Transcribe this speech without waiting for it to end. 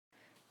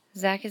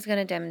Zach is going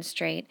to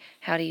demonstrate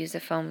how to use a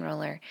foam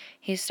roller.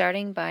 He's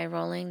starting by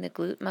rolling the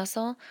glute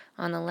muscle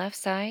on the left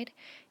side.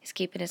 He's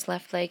keeping his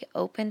left leg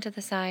open to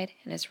the side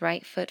and his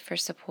right foot for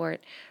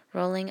support,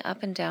 rolling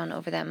up and down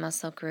over that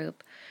muscle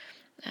group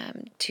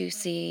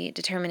to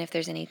determine if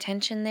there's any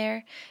tension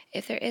there.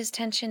 If there is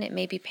tension, it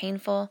may be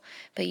painful,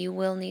 but you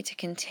will need to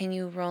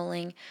continue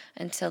rolling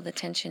until the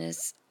tension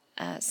is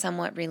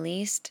somewhat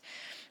released.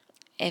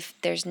 If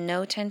there's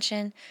no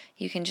tension,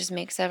 you can just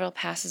make several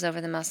passes over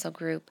the muscle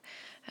group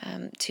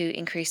to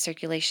increase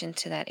circulation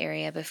to that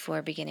area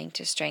before beginning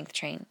to strength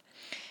train.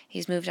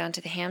 He's moved on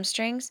to the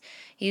hamstrings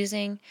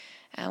using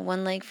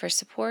one leg for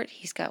support.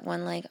 He's got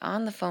one leg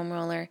on the foam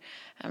roller,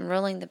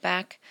 rolling the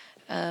back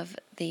of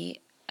the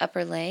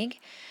upper leg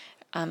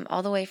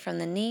all the way from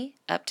the knee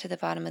up to the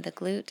bottom of the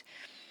glute,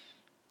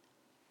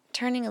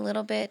 turning a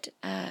little bit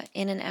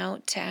in and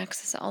out to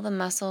access all the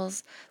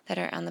muscles that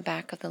are on the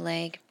back of the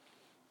leg.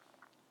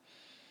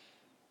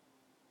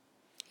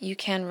 You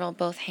can roll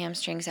both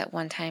hamstrings at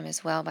one time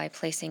as well by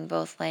placing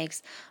both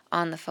legs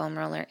on the foam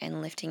roller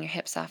and lifting your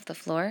hips off the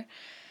floor.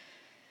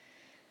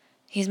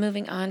 He's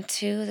moving on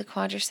to the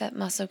quadricep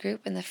muscle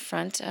group in the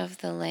front of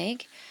the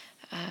leg.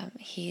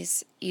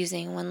 He's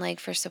using one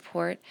leg for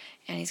support,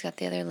 and he's got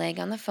the other leg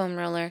on the foam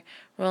roller,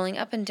 rolling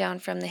up and down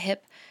from the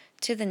hip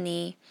to the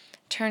knee,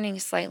 turning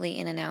slightly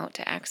in and out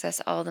to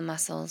access all the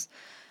muscles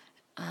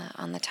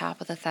on the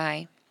top of the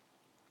thigh.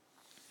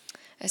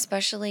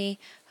 Especially,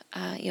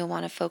 you'll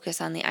want to focus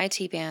on the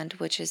IT band,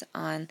 which is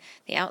on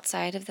the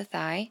outside of the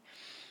thigh,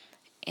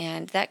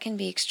 and that can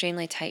be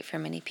extremely tight for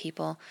many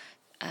people.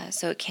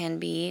 So it can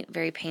be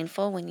very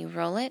painful when you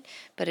roll it,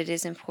 but it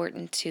is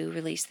important to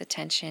release the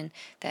tension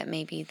that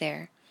may be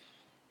there.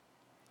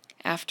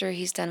 After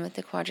he's done with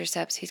the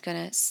quadriceps, he's going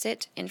to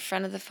sit in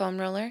front of the foam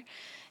roller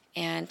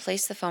and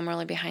place the foam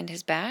roller behind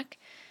his back,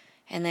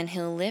 and then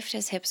he'll lift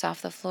his hips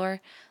off the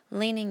floor,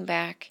 leaning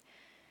back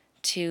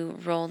to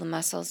roll the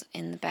muscles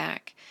in the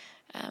back.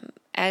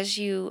 As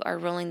you are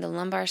rolling the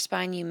lumbar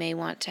spine, you may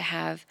want to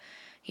have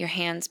your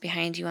hands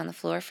behind you on the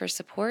floor for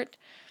support.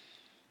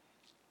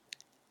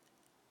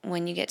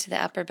 When you get to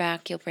the upper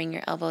back, you'll bring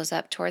your elbows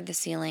up toward the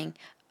ceiling,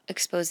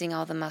 exposing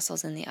all the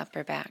muscles in the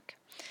upper back.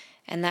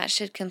 And that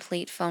should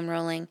complete foam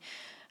rolling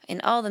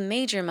in all the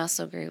major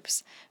muscle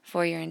groups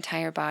for your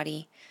entire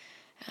body,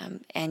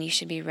 and you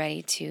should be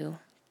ready to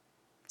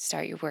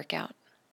start your workout.